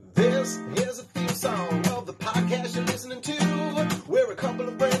this. Here's a theme song of the podcast you're listening to. We're a couple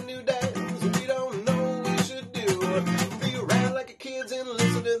of brand new dads. We don't know what we should do. Be around like a kids and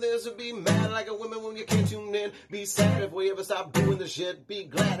listen to this. Or be mad like a woman when you can't tune in. Be sad if we ever stop doing the shit. Be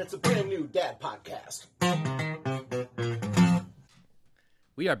glad it's a brand new dad podcast.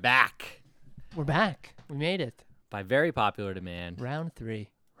 We are back. We're back. We made it. By very popular demand. Round 3.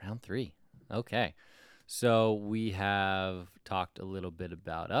 Round 3. Okay. So we have talked a little bit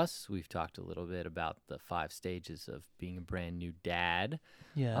about us. We've talked a little bit about the 5 stages of being a brand new dad.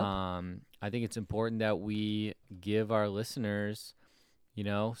 Yeah. I think it's important that we give our listeners,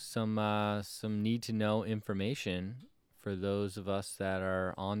 some need to know information for those of us that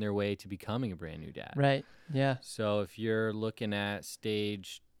are on their way to becoming a brand new dad. Right. Yeah. So if you're looking at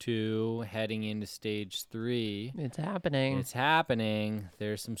stage 2, heading into stage 3, It's happening.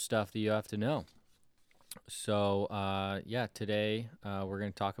 There's some stuff that you have to know. So, today we're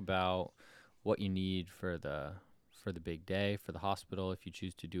going to talk about what you need for the big day, for the hospital if you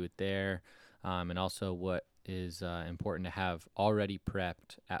choose to do it there, and also what is important to have already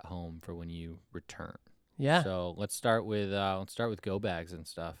prepped at home for when you return. Yeah. So let's start with go bags and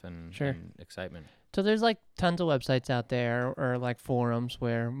stuff and excitement. So there's like tons of websites out there or like forums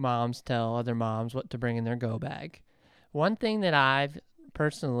where moms tell other moms what to bring in their go bag. One thing that I've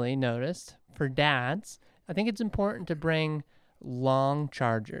personally noticed for dads, I think it's important to bring long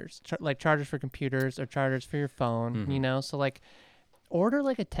chargers, like chargers for computers or chargers for your phone, So like order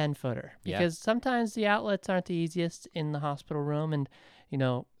like a 10-footer because sometimes the outlets aren't the easiest in the hospital room and,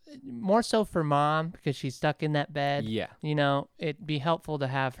 more so for mom because she's stuck in that bed. Yeah. It'd be helpful to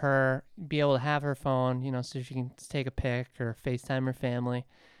have her be able to have her phone, so she can take a pic or FaceTime her family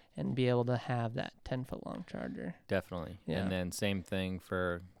and be able to have that 10-foot long charger. Definitely. Yeah. And then same thing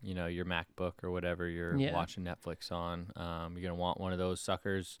for, your MacBook or whatever you're watching Netflix on. You're going to want one of those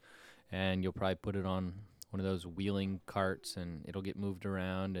suckers and you'll probably put it on one of those wheeling carts and it'll get moved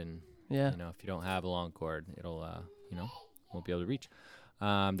around and, if you don't have a long cord, it'll, won't be able to reach.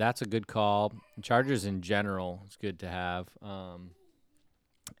 That's a good call. Chargers in general, it's good to have.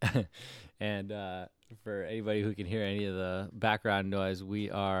 And for anybody who can hear any of the background noise, we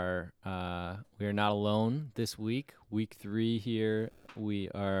are not alone this week. Week 3 here, we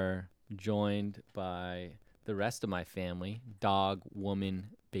are joined by the rest of my family, dog, woman,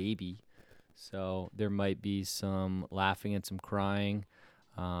 baby. So there might be some laughing and some crying.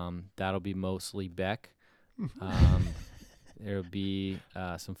 That'll be mostly Beck. There'll be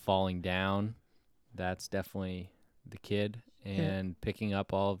some falling down. That's definitely the kid. And picking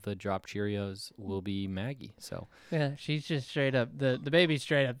up all of the drop Cheerios will be Maggie. So yeah, she's just straight up the baby's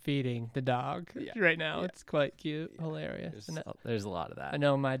straight up feeding the dog right now. Yeah. It's quite cute, hilarious. There's a lot of that. I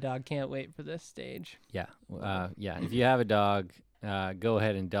know my dog can't wait for this stage. Yeah, If you have a dog, go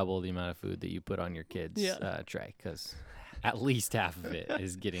ahead and double the amount of food that you put on your kids' tray because at least half of it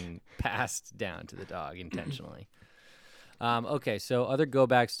is getting passed down to the dog intentionally. Okay, so other go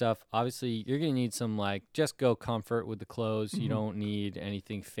bag stuff. Obviously, you're going to need some, just go comfort with the clothes. You don't need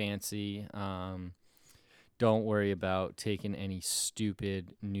anything fancy. Don't worry about taking any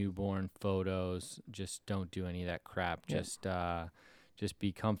stupid newborn photos. Just don't do any of that crap. Yep. Just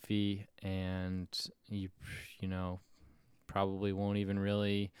be comfy, and you probably won't even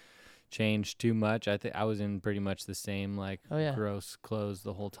really change too much. I think I was in pretty much the same, gross clothes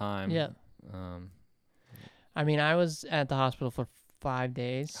the whole time. Yeah. I mean, I was at the hospital for 5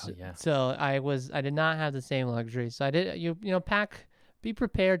 days. Oh, yeah. So I did not have the same luxury. So I did, be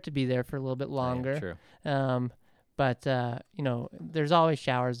prepared to be there for a little bit longer. Yeah, true. But there's always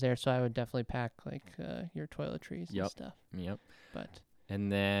showers there. So I would definitely pack your toiletries and stuff. Yep. And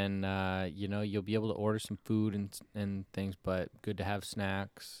then, you'll be able to order some food and things, but good to have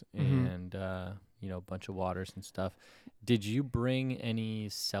snacks and, a bunch of waters and stuff. Did you bring any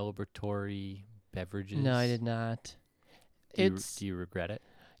celebratory beverages? No, I did not. Do you regret it?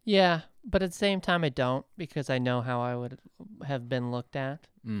 Yeah, but at the same time, I don't because I know how I would have been looked at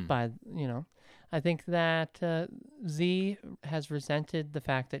by, I think that Z has resented the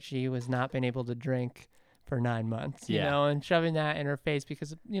fact that she was not been able to drink for 9 months, you know, and shoving that in her face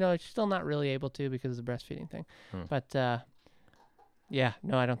because, she's still not really able to because of the breastfeeding thing. But, no,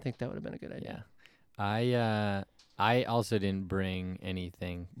 I don't think that would have been a good idea. Yeah. I also didn't bring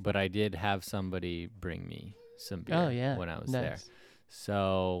anything, but I did have somebody bring me some beer when I was there.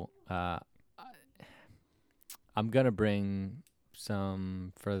 So I'm going to bring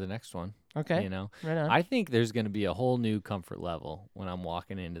some for the next one. Okay. Right on. I think there's going to be a whole new comfort level when I'm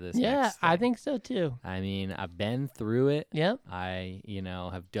walking into this next thing. I think so too. I mean, I've been through it. Yep. I,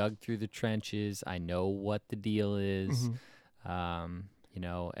 have dug through the trenches. I know what the deal is.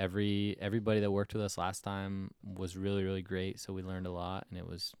 everybody that worked with us last time was really, really great. So we learned a lot, and it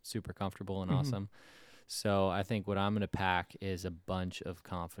was super comfortable and awesome. So I think what I'm going to pack is a bunch of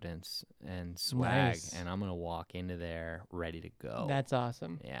confidence and swag, and I'm going to walk into there ready to go. That's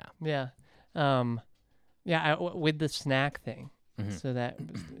awesome. Yeah. Yeah. With the snack thing, so that,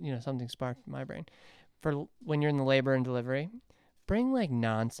 something sparked in my brain. For when you're in the labor and delivery, bring like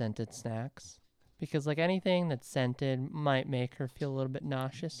non-scented snacks, because like anything that's scented might make her feel a little bit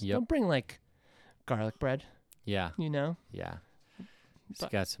nauseous. Yep. Don't bring like garlic bread. Yeah. Yeah. It's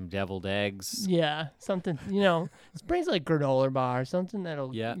got some deviled eggs. Yeah, something, it brings like granola bar, something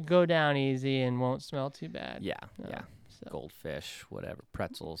that'll go down easy and won't smell too bad. Yeah. So. Goldfish, whatever,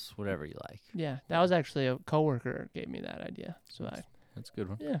 pretzels, whatever you like. Yeah, that was actually a coworker gave me that idea. So that's a good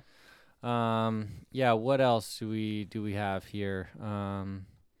one. Yeah. What else do we have here?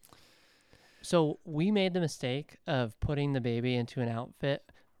 So we made the mistake of putting the baby into an outfit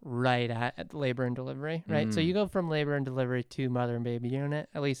right at labor and delivery, right? So you go from labor and delivery to mother and baby unit.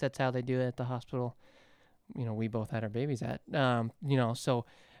 At least that's how they do it at the hospital. We both had our babies at. So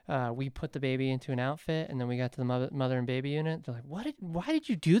we put the baby into an outfit, and then we got to the mother and baby unit. They're like, why did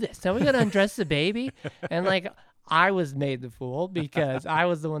you do this? Now we got to undress the baby? And like, I was made the fool because I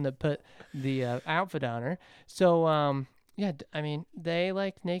was the one that put the outfit on her. So, yeah, I mean, they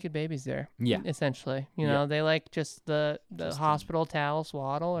like naked babies there. Yeah. Essentially. They like just the hospital towel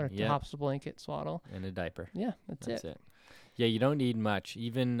swaddle or the hospital blanket swaddle. And a diaper. Yeah, that's it. Yeah, you don't need much.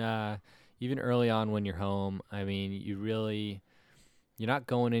 Even early on when you're home, I mean, you're not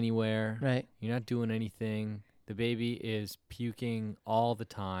going anywhere. Right. You're not doing anything. The baby is puking all the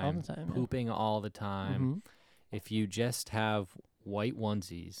time. Pooping all the time. If you just have white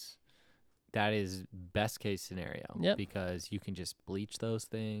onesies, that is best case scenario because you can just bleach those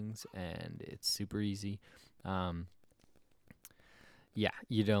things and it's super easy.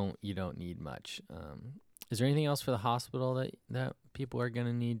 You don't need much. Is there anything else for the hospital that people are going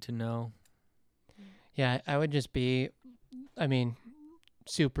to need to know? Yeah, I would just be,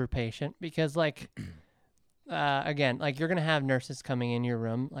 super patient because again, like you're going to have nurses coming in your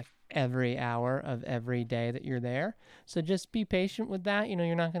room like every hour of every day that you're there. So just be patient with that.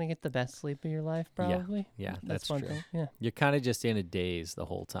 You're not going to get the best sleep of your life probably. Yeah, that's one true. thing. Yeah. You're kind of just in a daze the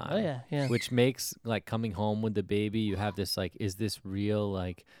whole time. Oh, yeah. Which makes like coming home with the baby, you have this like, is this real?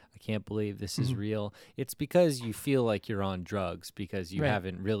 Like, I can't believe this is real. It's because you feel like you're on drugs because you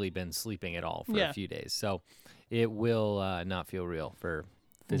haven't really been sleeping at all for a few days. So it will not feel real for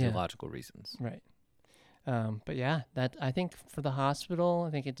physiological reasons. Right. But yeah, that I think for the hospital,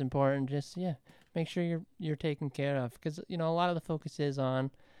 I think it's important just make sure you're taken care of because a lot of the focus is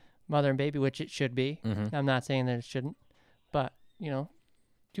on mother and baby, which it should be. I'm not saying that it shouldn't, but do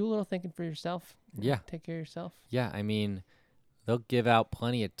a little thinking for yourself. Take care of yourself. Yeah, I mean, they'll give out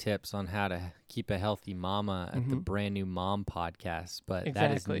plenty of tips on how to keep a healthy mama at the Brand New Mom podcast, but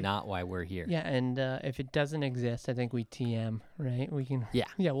that is not why we're here. Yeah, and if it doesn't exist, I think we TM, right? We can.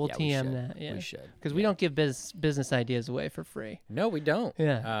 We'll TM that. Yeah, we should because we don't give business ideas away for free. No, we don't.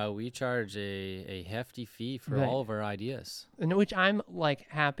 Yeah, we charge a hefty fee for all of our ideas, and which I'm like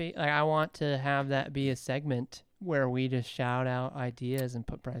happy. Like I want to have that be a segment where we just shout out ideas and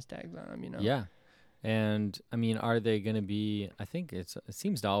put price tags on them. Yeah. And I mean, are they going to be? I think it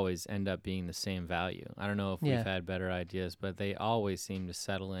seems to always end up being the same value. I don't know if we've had better ideas, but they always seem to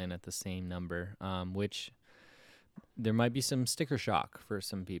settle in at the same number. Which there might be some sticker shock for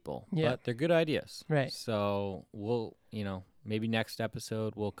some people, but they're good ideas. Right. So we'll, maybe next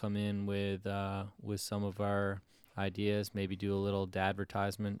episode we'll come in with some of our ideas. Maybe do a little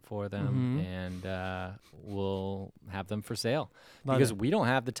advertisement for them, and we'll have them for sale because we don't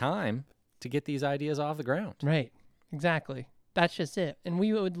have the time to get these ideas off the ground. Right. Exactly. That's just it. And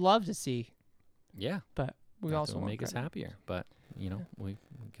we would love to see. Yeah. But we also will make us happier. But, we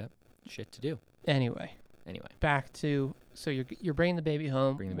got shit to do. Anyway. Back to, so you're bringing the baby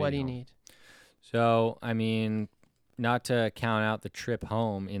home. What do you need? So, I mean, not to count out the trip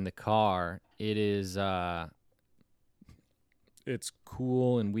home in the car, it is, it's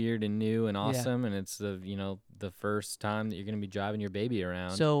cool and weird and new and awesome. And it's the first time that you're going to be driving your baby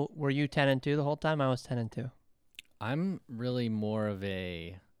around. So were you 10 and 2 the whole time? I was 10 and 2. I'm really more of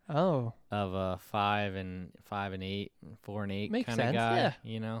a 5 and 8, 4 and 8 kind of guy.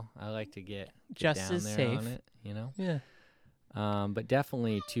 Yeah. I like to get just down as there safe on it. Yeah. But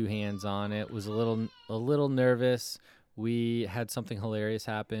definitely 2 hands on it. Was a little nervous. We had something hilarious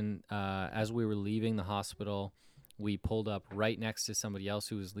happen as we were leaving the hospital. We pulled up right next to somebody else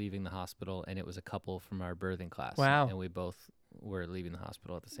who was leaving the hospital, and it was a couple from our birthing class. Wow. And we both were leaving the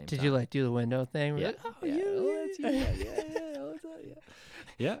hospital at the same time. Did you do the window thing? Yeah. Like, yeah. What's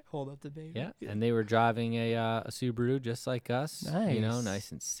Yeah. Hold up the baby. Yeah. And they were driving a Subaru just like us. You know, Nice.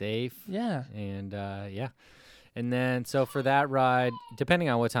 nice and safe. Yeah. And yeah. And then so for that ride, depending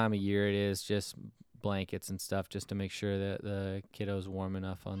on what time of year it is, just blankets and stuff just to make sure that the kiddo's warm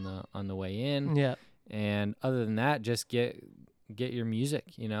enough on the way in. Yeah. And other than that, just get your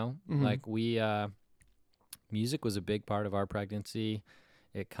music, you know? Like music was a big part of our pregnancy.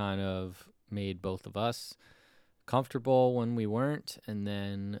 It kind of made both of us comfortable when we weren't, and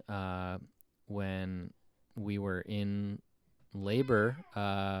then when we were in labor,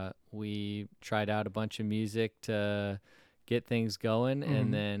 we tried out a bunch of music to get things going,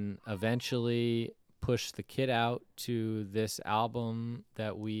 and then eventually pushed the kid out to this album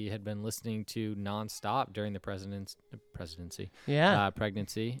that we had been listening to nonstop during the pregnancy.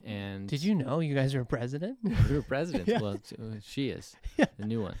 And Did you know you guys were president? we were presidents. Yeah. Well, she is the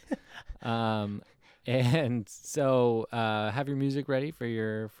new one. And so have your music ready for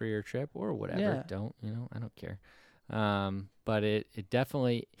your trip or whatever. Yeah. Don't, I don't care. But it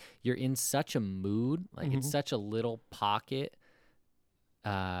definitely, you're in such a mood, like it's such a little pocket.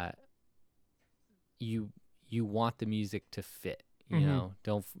 You want the music to fit, you know,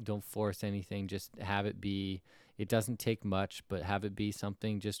 don't force anything, just have it be, it doesn't take much, but have it be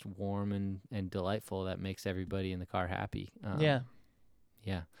something just warm and delightful that makes everybody in the car happy. Yeah.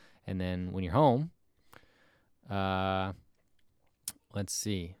 And then when you're home, let's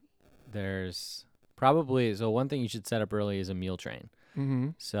see, there's probably, so one thing you should set up early is a meal train.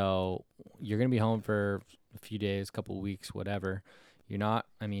 So you're going to be home for a few days, couple weeks, whatever. You're not,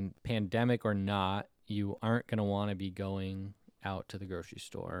 pandemic or not, you aren't going to want to be going out to the grocery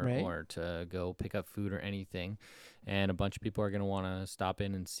store or to go pick up food or anything. And a bunch of people are going to want to stop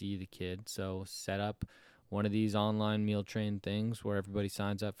in and see the kid. So set up one of these online meal train things where everybody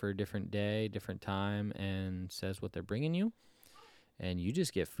signs up for a different day, different time, and says what they're bringing you. And you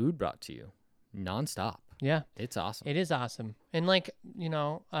just get food brought to you nonstop. Yeah. It's awesome. It is awesome. And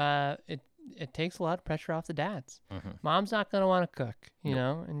it takes a lot of pressure off the dads. Mom's not going to want to cook, you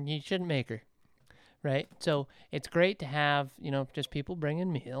know, and you shouldn't make her. Right. So it's great to have, just people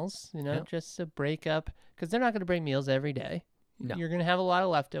bringing meals, just to break up, because they're not going to bring meals every day. No. You're going to have a lot of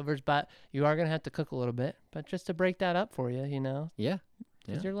leftovers, but you are going to have to cook a little bit, but just to break that up for you, Yeah.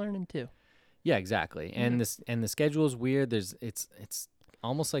 Because you're learning too. Yeah, exactly. And the schedule is weird. It's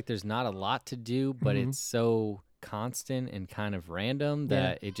almost like there's not a lot to do, but it's so constant and kind of random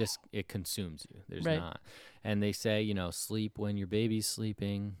that it consumes you. There's not. And they say, sleep when your baby's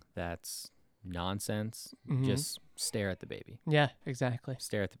sleeping. That's nonsense. Just stare at the baby. Yeah, exactly.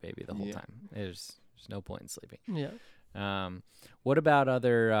 Stare at the baby the whole time. There's no point in sleeping. Yeah. What about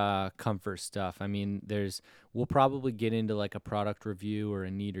other comfort stuff? We'll probably get into like a product review or a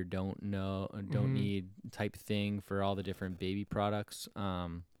need or don't need type thing for all the different baby products.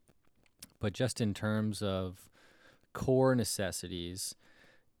 But just in terms of core necessities,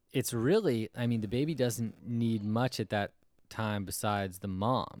 it's really, the baby doesn't need much at that time besides the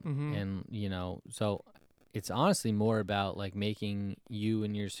mom. And, so it's honestly more about like making you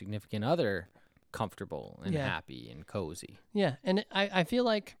and your significant other comfortable and happy and cozy. Yeah. And I feel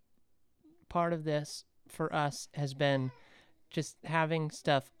like part of this for us has been just having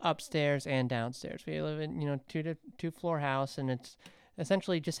stuff upstairs and downstairs. We live in, two floor house, and it's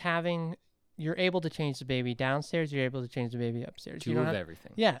essentially just you're able to change the baby downstairs, you're able to change the baby upstairs. Two of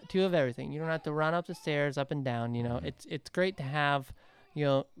everything. Yeah, two of everything. You don't have to run up the stairs, up and down, It's great to have,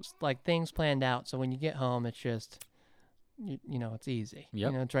 like things planned out, so when you get home, it's just, it's easy.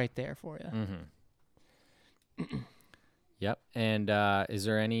 Yep. It's right there for you. Yep. And is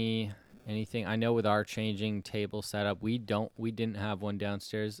there anything, I know with our changing table setup, we didn't have one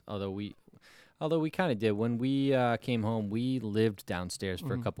downstairs, although we kind of did. When we came home, we lived downstairs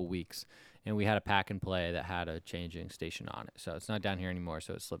for a couple weeks, and we had a pack and play that had a changing station on it. So it's not down here anymore,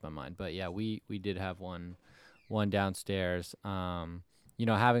 so it slipped my mind. But yeah, we did have one downstairs.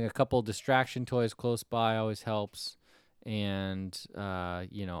 Having a couple distraction toys close by always helps. And,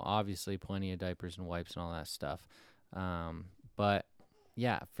 obviously plenty of diapers and wipes and all that stuff. But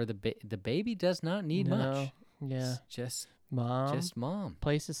yeah, for the baby does not need much. Yeah. It's just mom.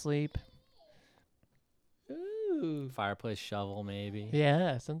 Place to sleep. Ooh. Fireplace shovel, maybe.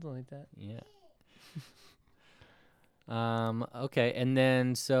 Yeah, something like that. Yeah. Okay. And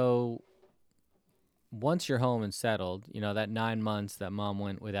then, so once you're home and settled, that 9 months that mom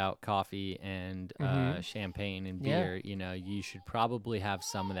went without coffee and champagne and beer, you should probably have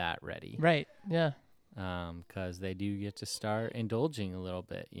some of that ready. Right. Yeah. Because they do get to start indulging a little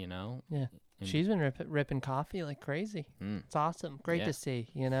bit, Yeah. And she's been ripping coffee like crazy. It's awesome. Great to see,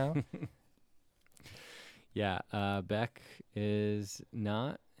 Yeah, Beck is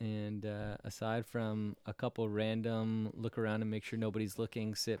not. And aside from a couple random look around and make sure nobody's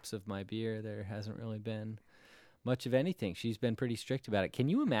looking sips of my beer, there hasn't really been much of anything. She's been pretty strict about it. Can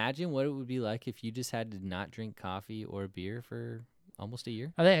you imagine what it would be like if you just had to not drink coffee or beer for almost a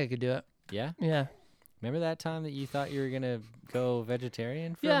year? I think I could do it. Yeah? Yeah. Remember that time that you thought you were going to go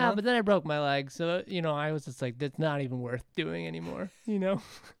vegetarian for a Yeah, month? but then I broke my leg. So, I was just like, that's not even worth doing anymore,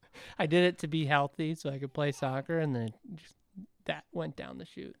 I did it to be healthy so I could play soccer, and then that went down the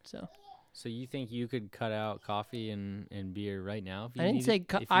chute. So you think you could cut out coffee and beer right now? If you I didn't say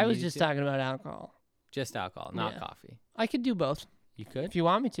if you I was needed just to? talking about alcohol. Just alcohol, not Yeah. coffee. I could do both You could? if you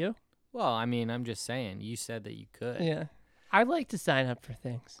want me to. Well, I mean, I'm just saying. You said that you could. Yeah. I'd like to sign up for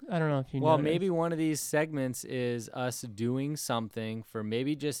things. I don't know if you know. Well, maybe one of these segments is us doing something for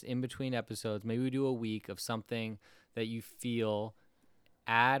maybe just in between episodes. Maybe we do a week of something that you feel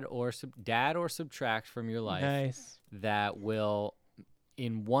add or subtract from your life Nice. that will,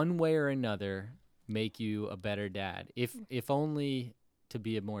 in one way or another, make you a better dad. If only to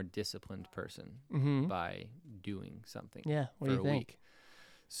be a more disciplined person Mm-hmm. by doing something Yeah. What for do you a think? week.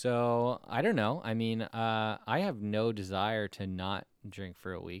 So I don't know. I mean, I have no desire to not drink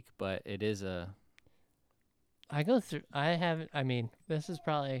for a week, but it is a I go through. This is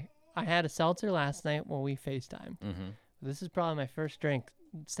probably. I had a seltzer last night while we FaceTime. mhm. This is probably my first drink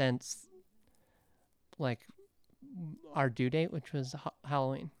since, like, our due date, which was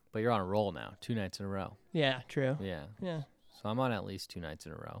Halloween. But you're on a roll now, 2 nights in a row. Yeah. True. Yeah. Yeah. So I'm on at least 2 nights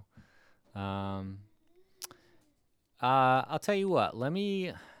in a row. I'll tell you what. Let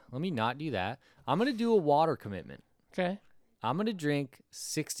me not do that. I'm gonna do a water commitment. Okay. I'm gonna drink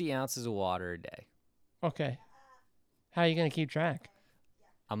 60 ounces of water a day. Okay. How are you gonna keep track?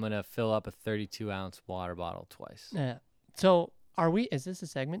 I'm gonna fill up a 32-ounce water bottle twice. Yeah. So is this a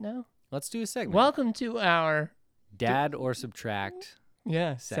segment now? Let's do a segment. Welcome to our Dad or subtract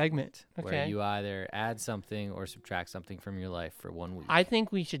segment. where Okay. you either add something or subtract something from your life for 1 week. I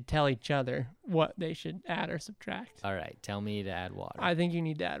think we should tell each other what they should add or subtract. All right, tell me to add water. I think you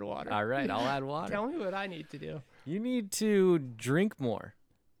need to add water. All right, I'll add water. Tell me what I need to do. You need to drink more.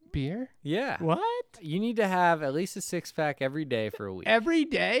 Beer? Yeah. What? You need to have at least a 6-pack every day for a week. Every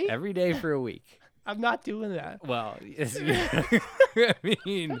day? Every day for a week. I'm not doing that. Well, I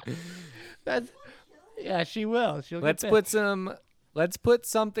mean, Yeah, she will. She'll let's get put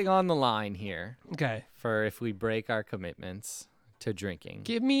something on the line here Okay. for if we break our commitments to drinking.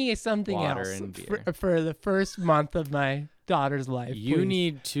 Give me something Water else and beer. for the first month of my daughter's life. You please.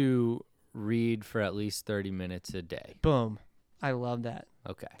 need to read for at least 30 minutes a day. Boom. I love that.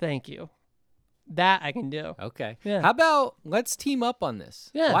 Okay. Thank you. That I can do. Okay. Yeah. How about let's team up on this?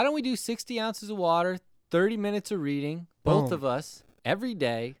 Yeah. Why don't we do 60 ounces of water, 30 minutes of reading, both Boom. of us, every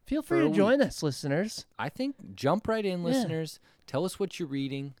day? Feel for free a to week? join us, listeners. I think jump right in, Yeah. listeners. Tell us what you're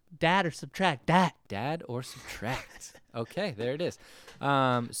reading. Dad or subtract that. Dad or subtract. Okay, there it is.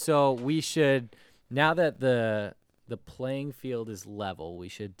 So we should, now that the playing field is level, we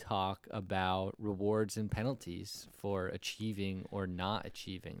should talk about rewards and penalties for achieving or not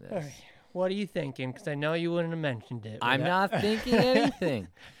achieving this. All right. What are you thinking? Because I know you wouldn't have mentioned it. I'm not thinking anything.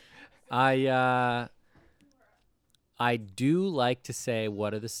 I do like to say,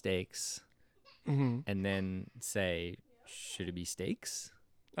 what are the stakes? Mm-hmm. And then say, should it be stakes?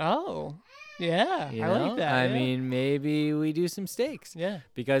 Oh, yeah. You I know? like that. I yeah. mean, maybe we do some stakes. Yeah.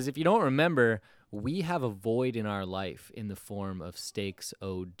 Because if you don't remember, we have a void in our life in the form of stakes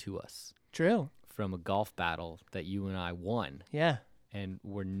owed to us True. from a golf battle that you and I won Yeah. and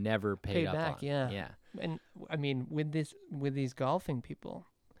were never paid Paid up back, on. yeah. Yeah. And I mean, with these golfing people,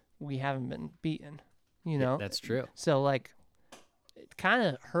 we haven't been beaten, That's true. So like, it kind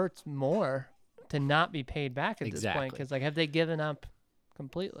of hurts more to not be paid back at this Exactly. point because like, have they given up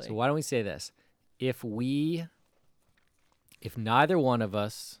completely? So why don't we say this? If neither one of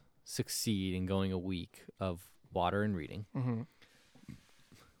us succeed in going a week of water and reading, Mm-hmm.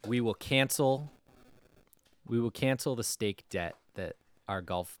 we will cancel the stake debt that our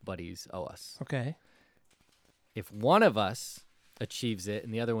golf buddies owe us. Okay. If one of us achieves it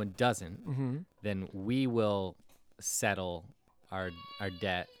and the other one doesn't, Mm-hmm. then we will settle our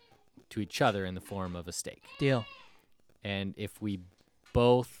debt to each other in the form of a stake. Deal. And if we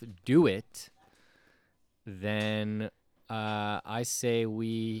both do it, then I say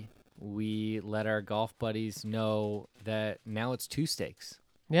we let our golf buddies know that now it's 2 stakes.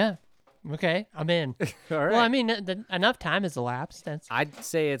 Yeah. Okay. I'm in. All right. Well, I mean, enough time has elapsed. That's I'd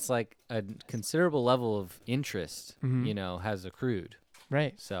say it's like a considerable level of interest, Mhm. has accrued.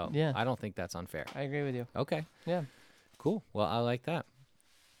 right. So Yeah. I don't think that's unfair. I agree with you. Okay, Yeah. cool. Well, I like that.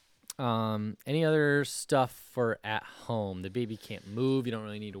 Any other stuff for at home? The baby can't move. You don't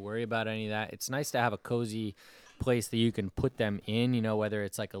really need to worry about any of that. It's nice to have a cozy place that you can put them in, whether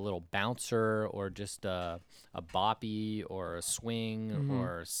it's like a little bouncer or just a boppy or a swing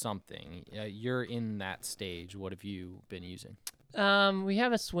or something. You're in that stage. What have you been using? We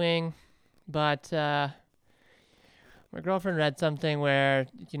have a swing, but my girlfriend read something where,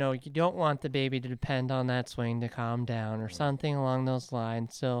 you don't want the baby to depend on that swing to calm down or something along those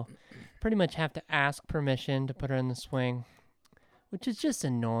lines. So pretty much have to ask permission to put her in the swing, which is just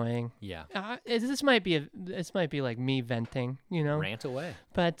annoying. Yeah. This might be like me venting, Rant away.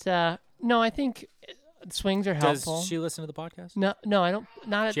 But no, I think swings are helpful. Does she listen to the podcast? No, I don't.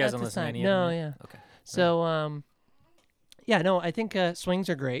 Not at, She hasn't at this listened to time. any of No, them yeah. yet? Okay. So, I think swings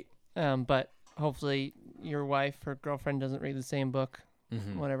are great. But hopefully your wife or girlfriend doesn't read the same book,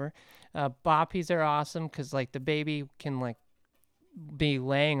 whatever. Boppies are awesome because like the baby can like be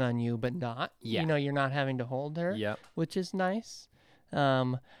laying on you, but not. Yeah. You're not having to hold her. Yep. Which is nice.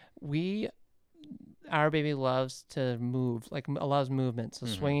 Our baby loves to move, like loves movement. So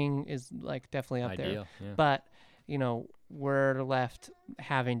swinging is like definitely up Ideal, there. yeah. But we're left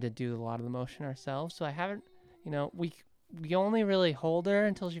having to do a lot of the motion ourselves. So I haven't, we only really hold her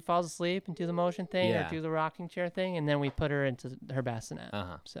until she falls asleep and do the motion thing or do the rocking chair thing, and then we put her into her bassinet.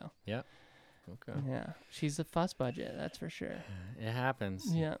 So yep. Okay. yeah, she's a fuss budget, that's for sure. It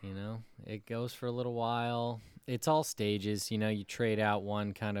happens. Yeah. It goes for a little while. It's all stages. You trade out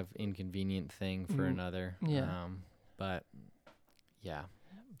one kind of inconvenient thing for another. Yeah. But yeah.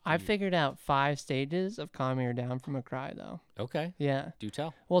 I figured out 5 stages of calming her down from a cry, though. Okay. Yeah. Do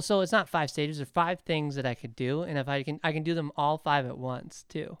tell. Well, so it's not 5 stages. There are 5 things that I could do, and if I can do them all 5 at once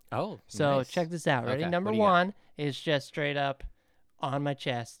too. Oh. So nice. check this out. Ready? Okay. Number What do you got? 1 is just straight up on my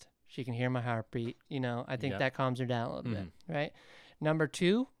chest. She can hear my heartbeat. I think that calms her down a little bit. Right. Number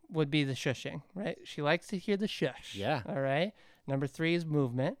 2 would be the shushing. Right. She likes to hear the shush. Yeah. All right. Number 3 is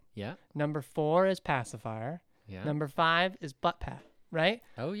movement. Yeah. Number 4 is pacifier. Yeah. Number 5 is butt pat. Right?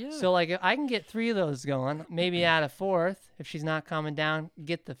 Oh, yeah. So, like, if I can get 3 of those going, maybe add a 4th. If she's not calming down,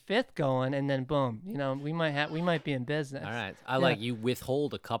 get the 5th going, and then boom, we might be in business. All right. I like you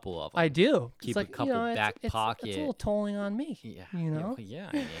withhold a couple of them. I do. Keep it's like, a couple back pocket. It's a little tolling on me. Yeah. Yeah.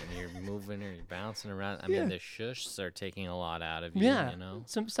 I mean, you're moving or you're bouncing around. I mean, the shushs are taking a lot out of you, Yeah.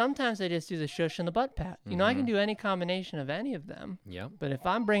 Sometimes I just do the shush and the butt pat. I can do any combination of any of them. Yep. But if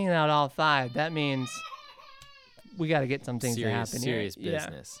I'm bringing out all 5, that means we got to get some things to happen serious here.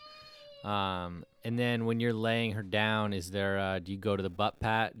 business. And then when you're laying her down, is there? Do you go to the butt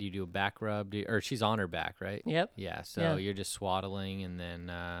pat? Do you do a back rub? Or she's on her back, right? Yep. Yeah. So you're just swaddling, and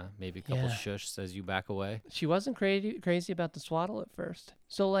then maybe a couple shushs as you back away. She wasn't crazy about the swaddle at first.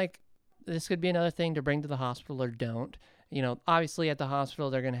 So like, this could be another thing to bring to the hospital or don't. Obviously at the hospital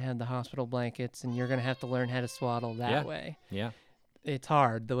they're gonna have the hospital blankets, and you're gonna have to learn how to swaddle that way. Yeah. It's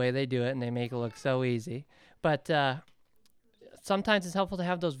hard the way they do it, and they make it look so easy. But sometimes it's helpful to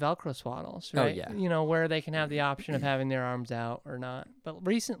have those Velcro swaddles, right? Oh, yeah. Where they can have the option of having their arms out or not. But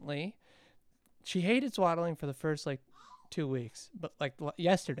recently, she hated swaddling for the first, 2 weeks. But,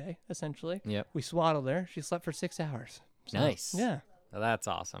 yesterday, essentially, Yep. we swaddled her. She slept for 6 hours. So, Nice. Yeah. Well, that's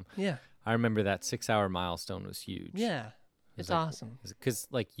awesome. Yeah. I remember that 6-hour milestone was huge. Yeah. It's like- awesome. Because,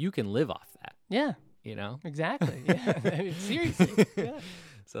 you can live off that, Yeah. Exactly. Yeah. I mean, seriously. Yeah.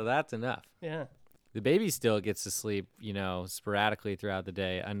 So that's enough. Yeah. The baby still gets to sleep, sporadically throughout the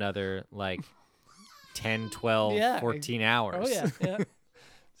day, another 10, 12, Yeah. 14 hours. Oh, yeah. Yeah.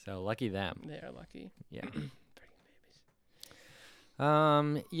 So lucky them. They are lucky. Yeah. Pretty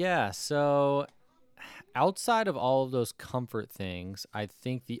babies. Yeah. So outside of all of those comfort things, I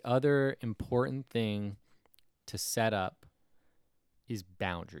think the other important thing to set up is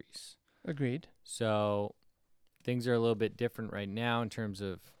boundaries. Agreed. So things are a little bit different right now in terms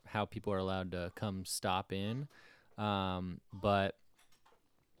of how people are allowed to come stop in. But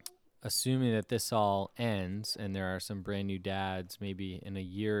assuming that this all ends and there are some brand new dads maybe in a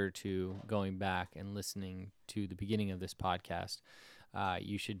year or two going back and listening to the beginning of this podcast,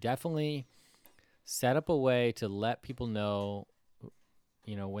 you should definitely set up a way to let people know,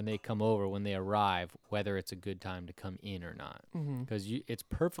 when they come over, when they arrive, whether it's a good time to come in or not. Because it's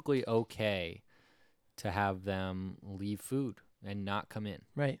perfectly okay to have them leave food and not come in.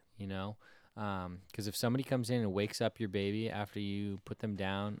 Right. Because if somebody comes in and wakes up your baby after you put them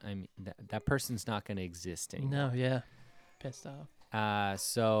down, I mean, that person's not going to exist anymore. No, yeah. Pissed off.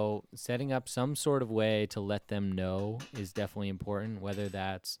 So setting up some sort of way to let them know is definitely important, whether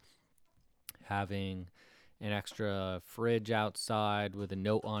that's having an extra fridge outside with a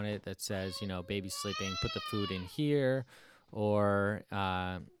note on it that says, baby's sleeping, put the food in here, or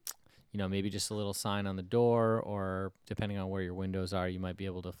maybe just a little sign on the door, or depending on where your windows are, you might be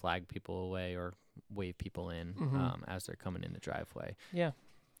able to flag people away or wave people in as they're coming in the driveway. Yeah.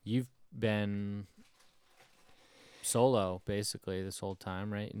 You've been solo basically this whole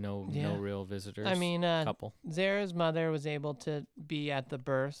time, right? No real visitors. I mean, couple. Zara's mother was able to be at the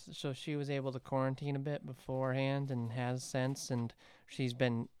birth, so she was able to quarantine a bit beforehand and has since, and she's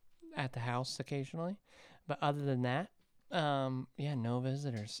been at the house occasionally. But other than that, no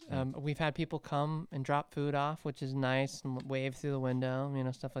visitors. We've had people come and drop food off, which is nice, and wave through the window,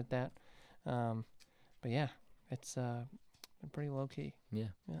 stuff like that. But yeah, it's pretty low key. Yeah.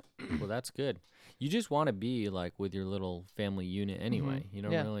 Well, that's good. You just want to be like with your little family unit anyway. You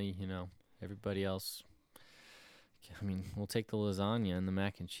don't really, everybody else. I mean, we'll take the lasagna and the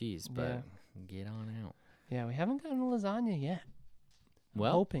mac and cheese, but get on out. Yeah, we haven't gotten lasagna yet.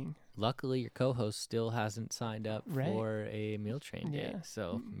 Well, hoping. Luckily, your co-host still hasn't signed up for a meal train day,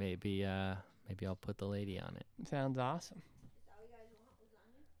 so maybe I'll put the lady on it. Sounds awesome.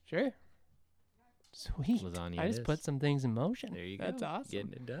 Sure. Sweet. Lasagna I just put some things in motion. There you go. That's awesome.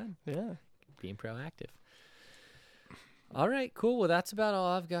 Getting it done. Yeah. Being proactive. All right, cool. Well, that's about all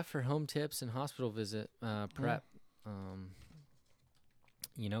I've got for home tips and hospital visit prep.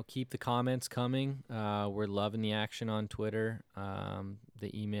 Keep the comments coming. We're loving the action on Twitter. The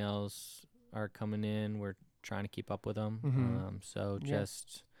emails are coming in. We're trying to keep up with them.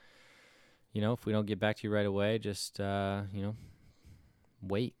 Just, if we don't get back to you right away, just,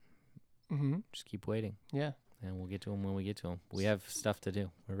 wait. Just keep waiting. Yeah. And we'll get to them when we get to them. We have stuff to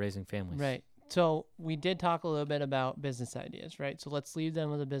do. We're raising families. Right. So we did talk a little bit about business ideas, right? So let's leave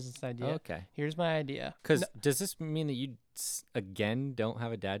them with a business idea. Okay. Here's my idea. Because does this mean that you again don't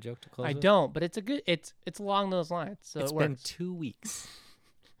have a dad joke to close? I with? don't, but it's along those lines. So it's been 2 weeks.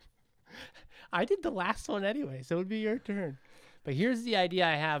 I did the last one anyway, so it would be your turn. But here's the idea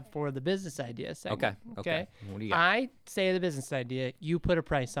I have for the business idea segment. Okay. What do you got? I say the business idea. You put a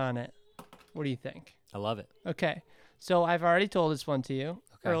price on it. What do you think? I love it. Okay. So I've already told this one to you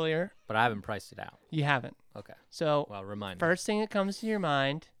earlier. But I haven't priced it out. You haven't. Okay. So remind me. First thing that comes to your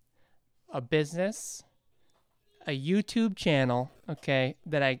mind, a business, a YouTube channel, okay,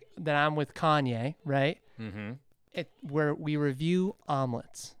 that I'm with Kanye, right? Mm-hmm. Where we review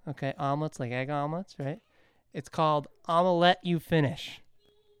omelets, okay? Omelets, like egg omelets, right? It's called I'ma Let You Finish.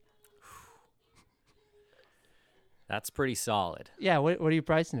 That's pretty solid. Yeah, what are you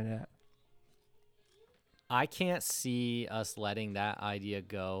pricing it at? I can't see us letting that idea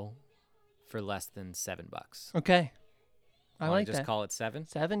go for less than $7. Okay. I like just that. Call it 7?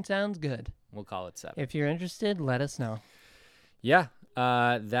 7 sounds good. We'll call it 7. If you're interested, let us know. Yeah.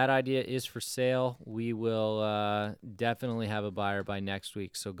 That idea is for sale. We will definitely have a buyer by next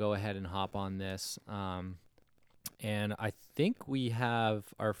week, so go ahead and hop on this. And I think we have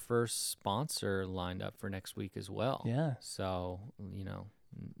our first sponsor lined up for next week as well. Yeah. So,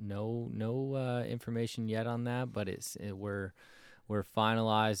 no information yet on that, but we're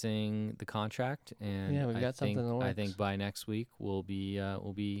finalizing the contract, and we've got something in the works. I think by next week we'll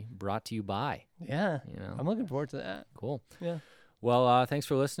be brought to you by. Yeah. I'm looking forward to that. Cool. Yeah. Well, thanks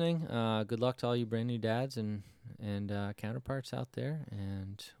for listening. Good luck to all you brand new dads and counterparts out there,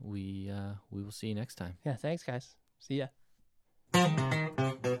 and we will see you next time. Yeah. Thanks, guys. See ya.